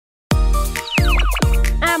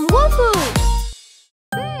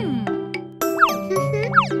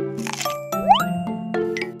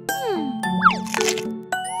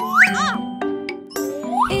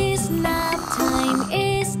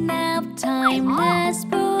time, let's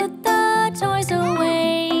put the toys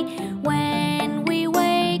away. When we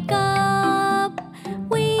wake up,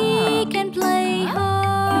 we can play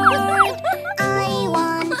hard. I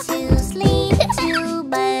want to sleep too,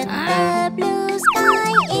 but the blue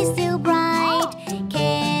sky is still bright.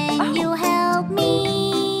 Can you help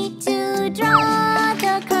me to draw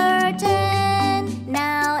the curtain?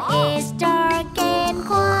 Now it's dark and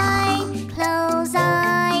quiet. Close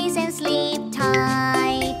eyes and sleep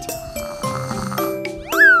tight.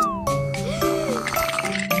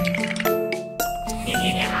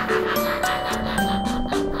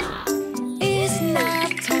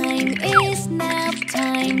 It's nap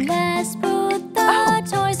time, let's put the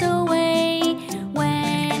toys away.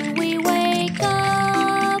 When we wake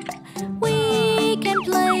up, we can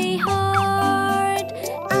play hard.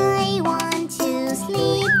 I want to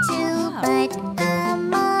sleep too, but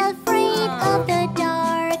I'm afraid of the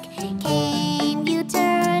dark. Can you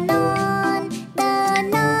turn on the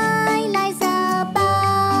night lights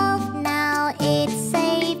above? Now it's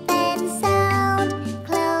safe and sound.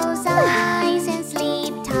 Close eyes and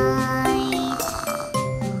sleep tight.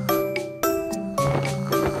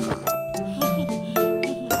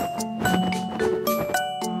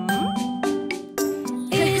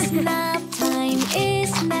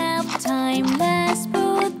 It's nap time, let's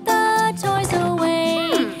put the toys away.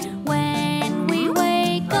 When we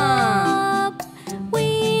wake up,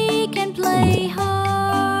 we can play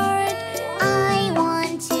hard. I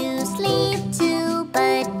want to sleep too,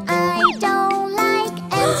 but I don't like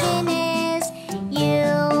emptiness.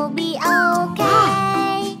 You'll be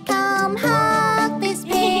okay. Come hug this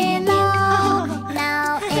pillow.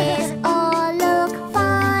 Now it's all look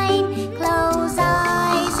fine. Close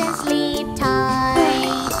eyes and sleep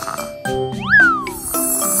tight.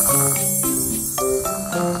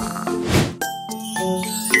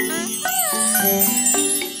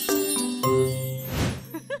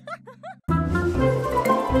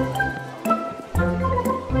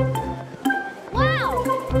 Wow!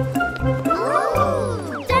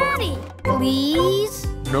 Oh, Daddy, please.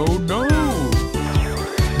 No, no.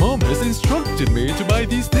 Mom has instructed me to buy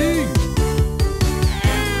these things.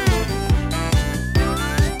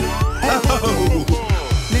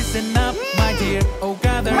 Listen up, my dear, oh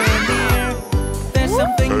gather in here. There's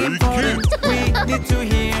something important we need to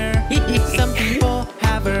hear. Some people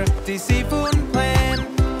have a deceitful plan.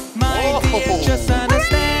 My dear, just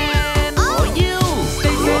understand. Oh, you!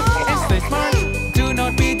 Stay safe and stay smart. Do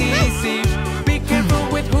not be deceived. Be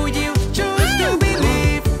careful with who you choose to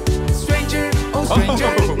believe. Stranger, oh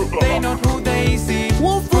stranger, they know who they see.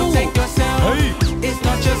 Wolfoo! Protect yourself. Hey! It's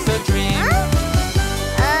not just a dream.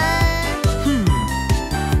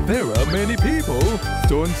 There are many people.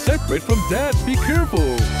 Don't separate from Dad. Be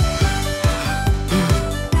careful.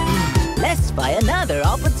 Let's find another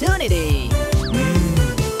opportunity.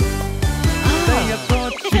 They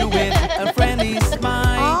approach you with a friendly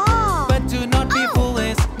smile. But do not be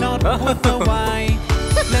foolish, not with a why.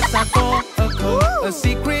 Let's not for a code, a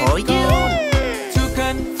secret Oh, yeah. code to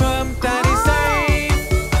confirm that it's safe.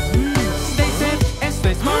 Stay safe and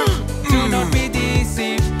stay smart. Do not be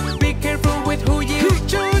deceived. Be careful with who you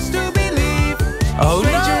choose to believe. Oh,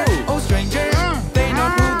 Stranger, no. oh stranger, they know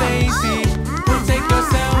who they see. Protect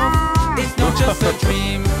yourself. It's not just a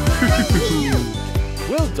dream.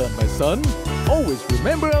 Well done, my son. Always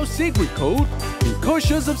remember our secret code. Be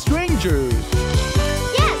cautious of strangers.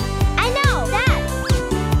 Yes, I know that.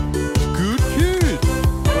 Good kid.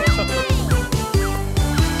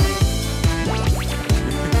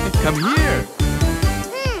 Come here.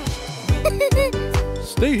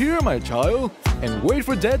 Stay here, my child, and wait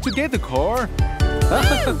for Dad to get the car.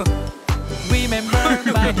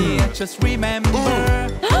 Remember, my dear, just remember.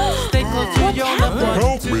 Stay close to your loved one,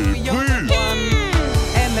 Help to me, your loved please. one.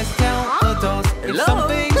 And let's tell adults if Hello?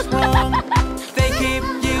 something's wrong. They keep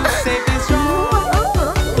you safe and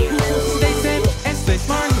strong. Stay safe and stay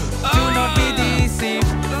smart. Do not be deceived.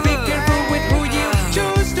 Be careful with who you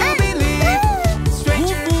choose to believe.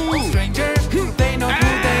 Stranger, oh stranger, they know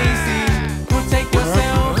who they see. Protect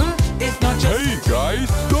yourself. It's not just Hey, guys,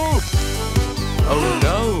 stop. Oh,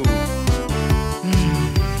 no.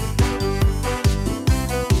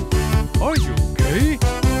 Are you okay?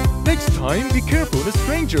 Next time, be careful of a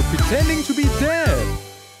stranger pretending to be Dad.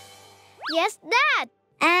 Yes, Dad.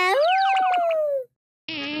 Huh?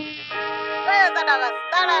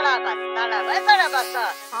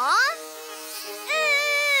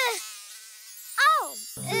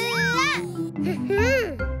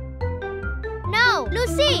 No,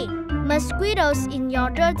 Lucy. Mosquitoes in your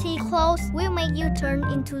dirty clothes will make you turn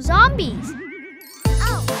into zombies.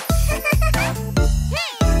 Oh.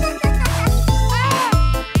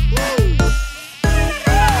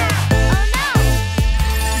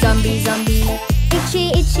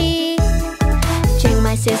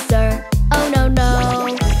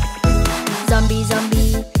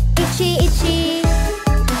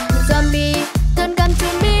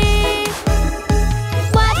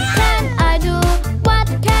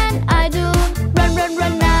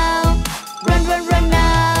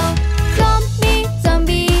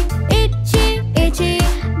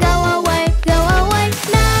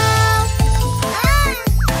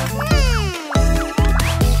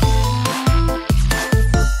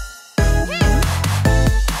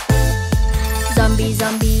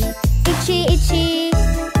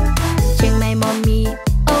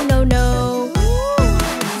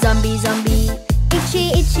 Zombie, zombie,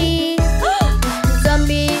 itchy, itchy.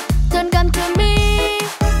 Zombie, don't come to me.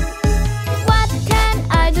 What can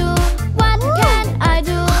I do? What can I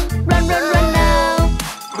do? Run, run, run now.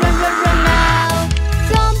 Run, run, run now.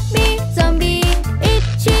 Zombie, zombie,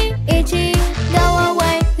 itchy, itchy. Go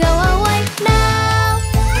away now.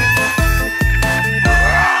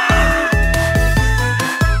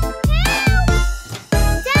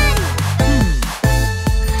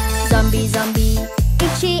 Zombie, zombie,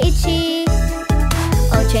 itchy, itchy.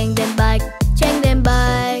 Oh, change them back, change them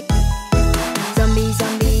back. Zombie,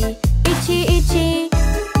 zombie, itchy, itchy.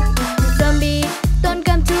 Zombie, don't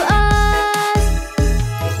come to us.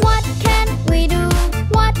 What can we do?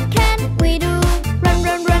 What can we do? Run,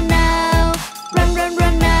 run, run now. Run, run,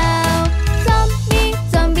 run now. Zombie,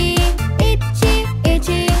 zombie, itchy,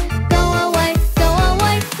 itchy. Go away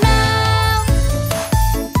now.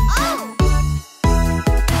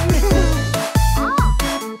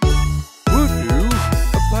 Wolfoo,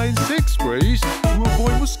 apply in 6th grade to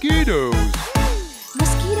avoid mosquitoes.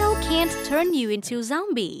 Mosquito can't turn you into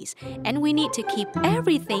zombies, and we need to keep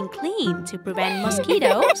everything clean to prevent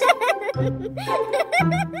mosquitoes.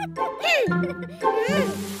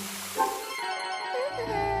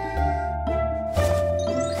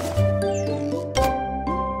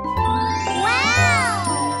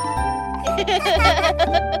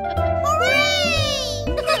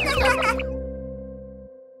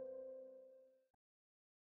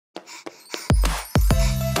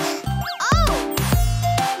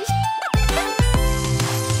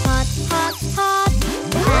 Hot, hot, hot.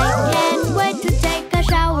 I can't wait to take a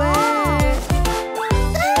shower.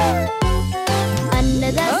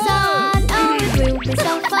 Under the sun, oh, it will be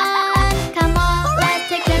so fun. Come on, let's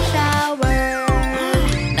take a shower.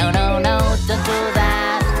 No, no, no, don't do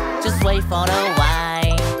that. Just wait for a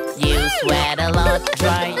while. You sweat a lot,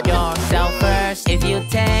 dry yourself first. If you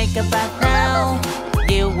take a bath now,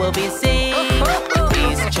 you will be sick.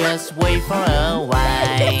 Please just wait for a while.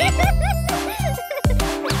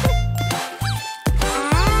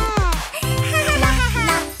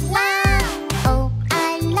 Oh,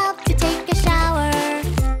 I love to take a shower.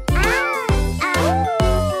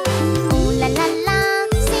 Ooh la la la,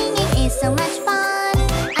 singing is so much fun.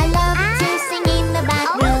 I love to sing in the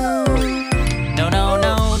bathroom. No, no,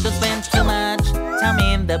 no, don't spend too much time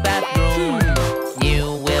in the bathroom. You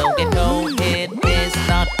will get cold, it is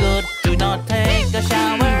not good. Do not take a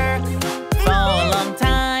shower for a long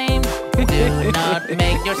time. Do not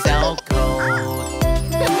make yourself cold.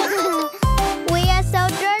 We are so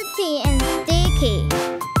dirty and sticky.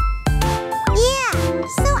 Yeah,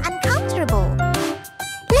 so uncomfortable.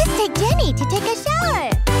 Let's take Jenny to take a shower.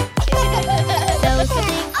 So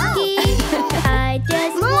sticky. I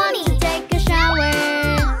just want to take a shower.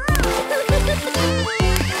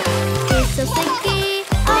 It's so sticky.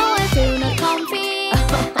 Oh, I feel not comfy.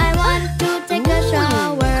 I want to take a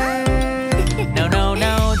shower. No, no,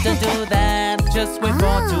 no, don't do that. Just wait for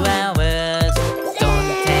 2 hours.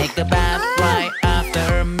 Don't take a bath right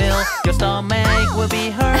after a meal. Your stomach will be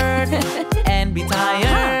hurt and be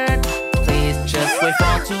tired. Please just wait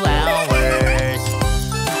for 2 hours.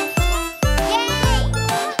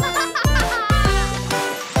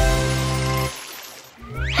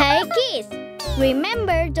 Hey kids,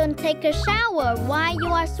 remember, don't take a shower while you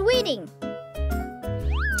are sweating.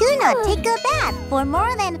 Do not take a bath for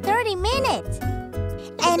more than 30 minutes.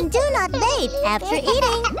 And do not bathe after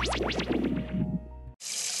eating.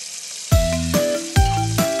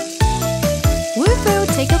 Wolfoo,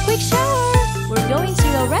 take a quick shower. We're going to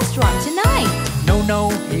a restaurant tonight. No,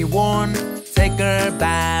 no, he won't take a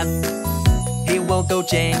bath. He will go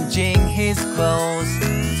changing his clothes.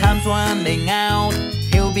 Time's running out,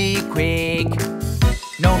 he'll be quick.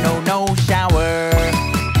 No, no, no shower.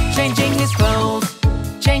 Changing his clothes,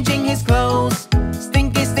 changing his clothes.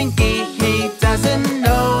 Stinky, stinky, he doesn't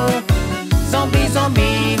know. Zombie,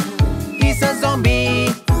 zombie, he's a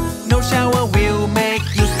zombie. No shower will make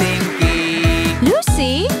you stinky.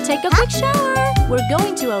 Lucy, take a quick shower. We're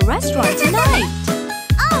going to a restaurant tonight.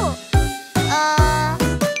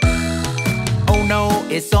 Oh no,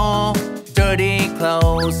 it's all dirty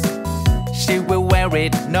clothes. She will wear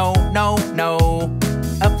it, no, no, no.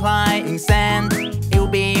 Applying sand, it'll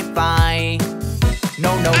be fine.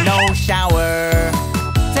 No, no, no shower.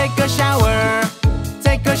 Take a shower,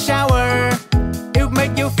 take a shower. It'll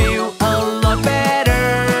make you feel a lot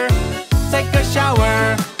better. Take a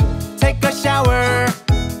shower,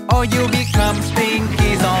 or you become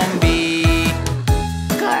stinky zombie.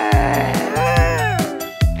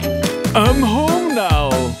 I'm home now.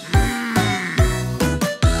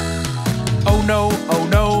 Oh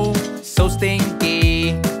no, so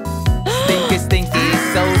stinky. Stinky, stinky,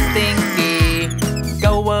 so stinky.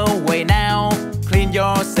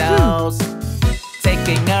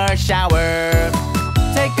 a shower.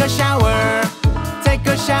 Take a shower. Take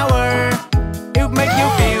a shower. It'll make you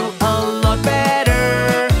feel a lot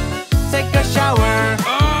better. Take a shower.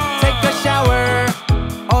 Take a shower.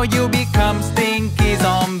 Or you become stinky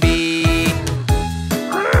zombie.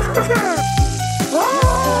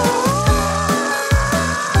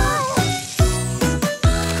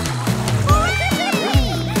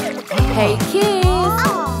 Hey kids!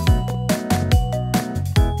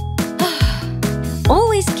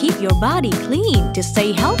 Always keep your body clean to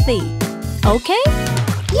stay healthy. Okay?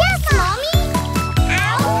 Yes, Mommy!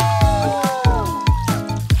 Ow!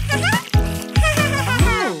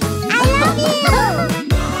 I love you!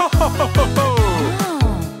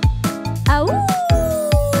 Ow!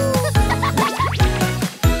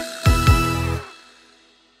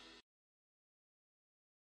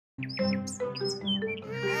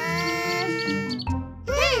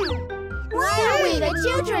 Why are we the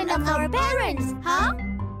children of our parents, huh?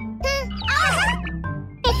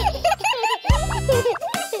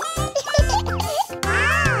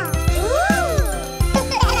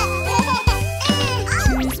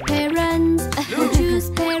 Choose parents, choose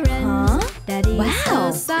parents. Daddy Wow. is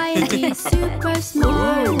society super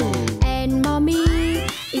smart, and mommy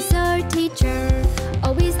is our teacher.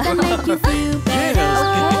 Always to make you feel better.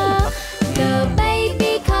 The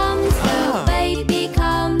baby comes, the baby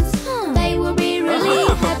comes. They will be really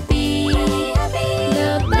happy.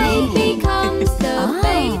 The baby comes, the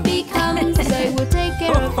baby comes. They will take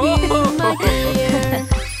care of you, my dear.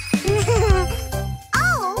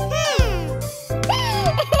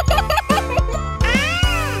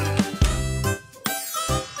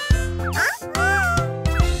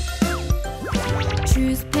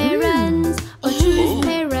 Choose parents, or choose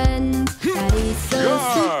parents. Daddy's so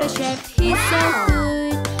super chef, he's so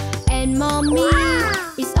good. And mommy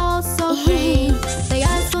is also great. They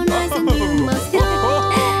are so nice and you must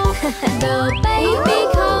know. The baby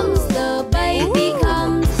comes, the baby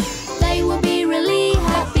comes. They will be really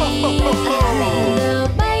happy. The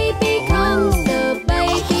baby comes, the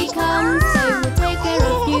baby comes. They will take care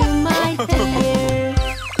of you, my dear.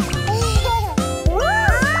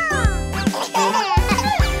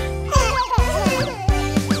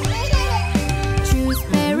 Choose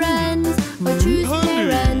parents, or choose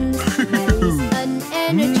parents. Daddy's an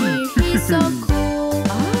energy, he's so cool.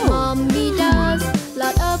 Mommy does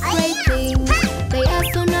lot of great things. They are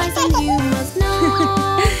so nice and you must know.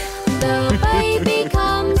 The baby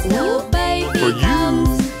comes, the baby comes.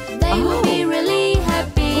 They will be really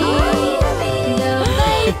happy. The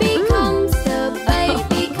baby comes, the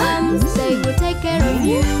baby comes. They will take care of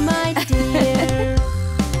you, my dear.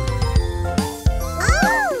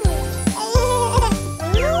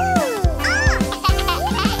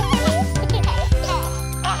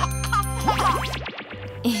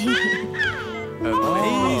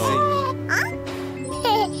 Amazing.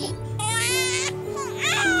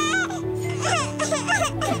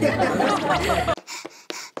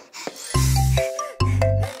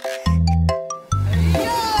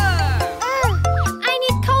 I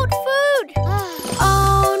need cold food!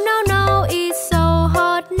 Oh no no, it's so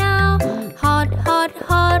hot now. Hot, hot,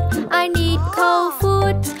 hot. I need cold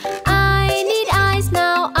food. I need ice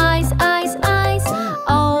now. Ice, ice, ice.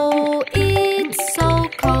 Oh, it's so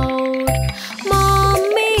cold.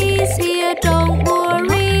 Mommy's here, don't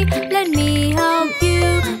worry. Let me help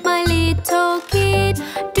you, my little kid.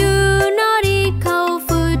 Do not eat cold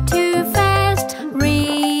food too fast.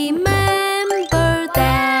 Remember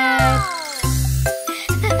that.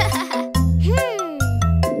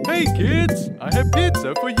 Hey kids, I have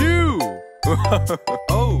pizza for you.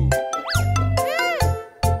 Oh.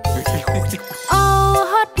 Oh,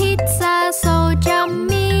 hot pizza, so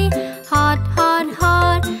yummy. Hot, hot,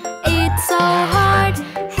 hot. It's so hard.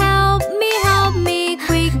 Help me,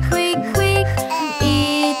 quick, quick, quick.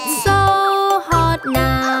 It's so hot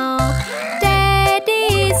now.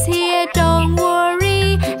 Daddy is here, don't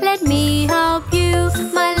worry. Let me help you,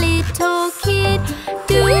 my little kid.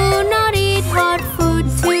 Do not eat hot food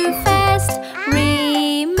too fast.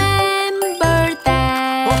 Remember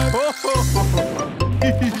that.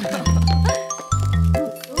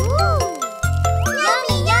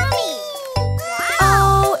 Yummy, yummy!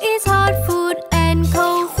 Oh, it's hot food and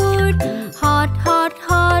cold food. Hot, hot,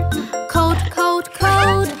 hot. Cold, cold,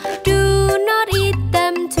 cold. Do not eat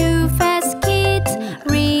them too fast, kids.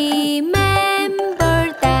 Remember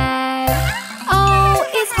that. Oh,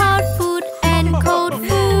 it's hot food and cold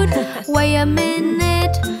food. Wait a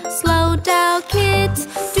minute. Slow down, kids.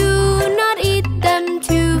 Do not eat them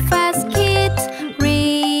too fast, kids.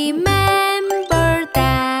 Remember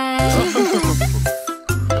that.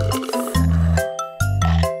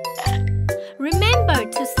 Remember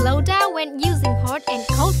to slow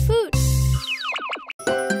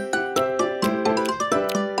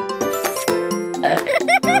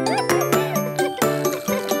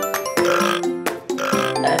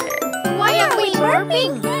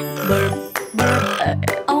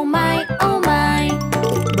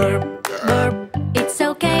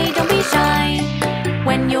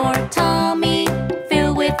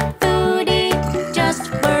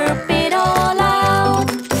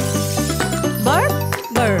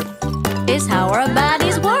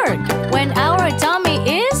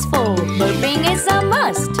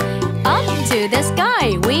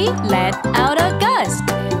out a gust.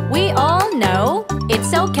 We all know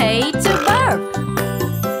it's okay to burp.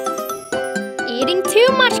 Eating too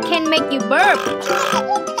much can make you burp.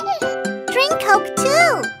 Drink Coke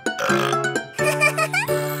too.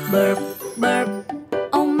 Burp, burp,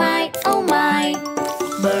 oh my, oh my.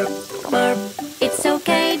 Burp, burp, it's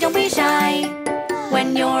okay, don't be shy.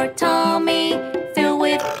 When your tummy filled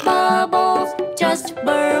with bubbles, just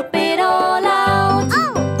burp it all out.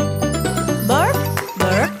 Oh. Burp,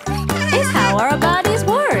 burp is how our bodies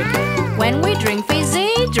work. When we drink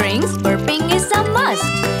fizzy drinks, burping is a must.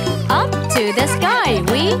 Up to the sky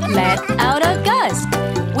we let out a gust.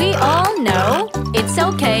 We all know it's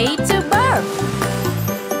okay to burp.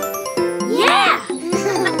 Yeah!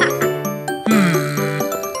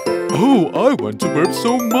 Oh, I want to burp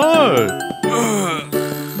so much.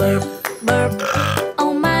 Burp, burp,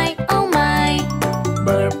 oh my, oh my.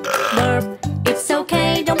 Burp, burp, it's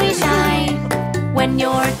okay, don't be shy. When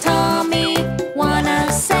your tummy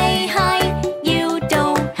wanna say hi, you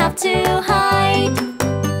don't have to hide.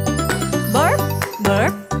 Burp,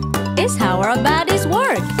 burp is how our bodies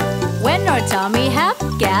work. When our tummy have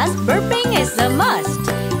gas, burping is a must.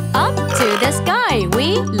 Up to the sky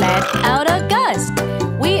we let out a gust.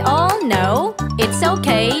 We all know it's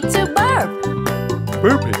okay to burp.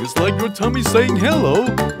 Burping is like your tummy saying hello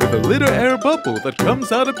with a little air bubble that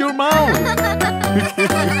comes out of your mouth.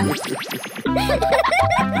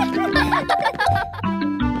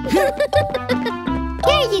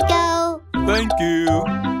 Here you go. Thank you.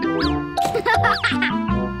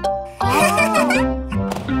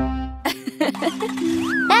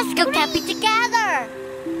 Let's go camping together.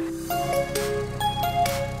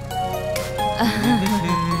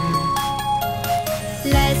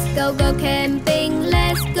 Let's go camping.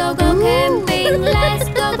 Let's go camping. Let's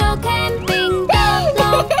go camping the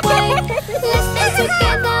long way. Let's stand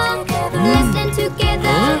together. Let's stand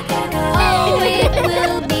together. Oh, it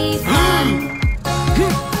will be fun.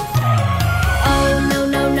 Oh no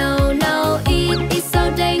no no no, it is so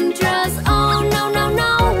dangerous. Oh no no no,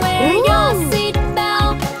 wear your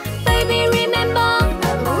seatbelt. Baby, remember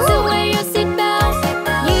to wear your seatbelt.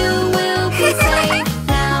 You will be safe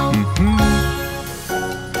now.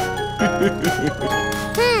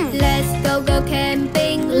 Let's go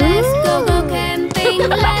camping. Let's go camping.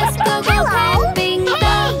 Let's go camping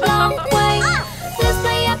the long way. Let's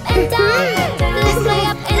play up and down. Let's play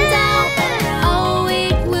up and down. Oh,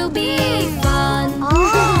 it will be fun.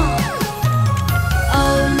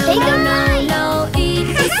 Oh no no no no, it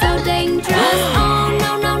is so dangerous. Oh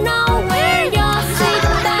no no no, wear your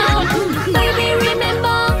seatbelt. Baby,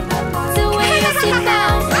 remember to wear your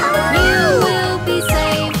seatbelt. You will be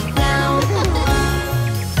safe now.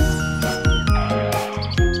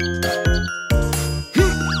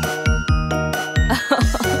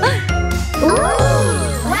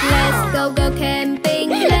 Let's go camping.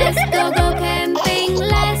 Let's go camping.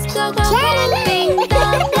 Let's go camping the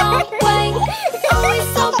long way. Oh, it's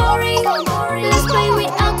so boring. Let's play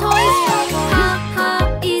with our toys. Ha ha,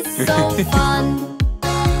 it's so fun.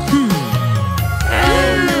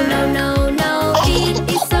 Oh no no no no, it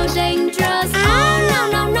is so dangerous. Oh no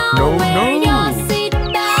no no, No, wear no. your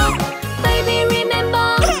seatbelt. Baby, remember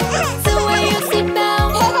to wear your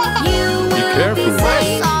seatbelt. You will be careful.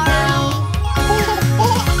 safe now.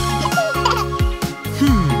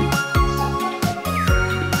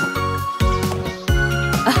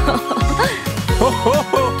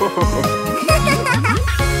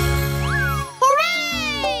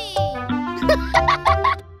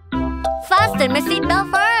 Fasten my seatbelt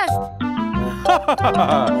first.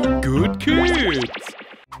 Good kids.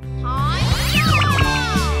 Huh?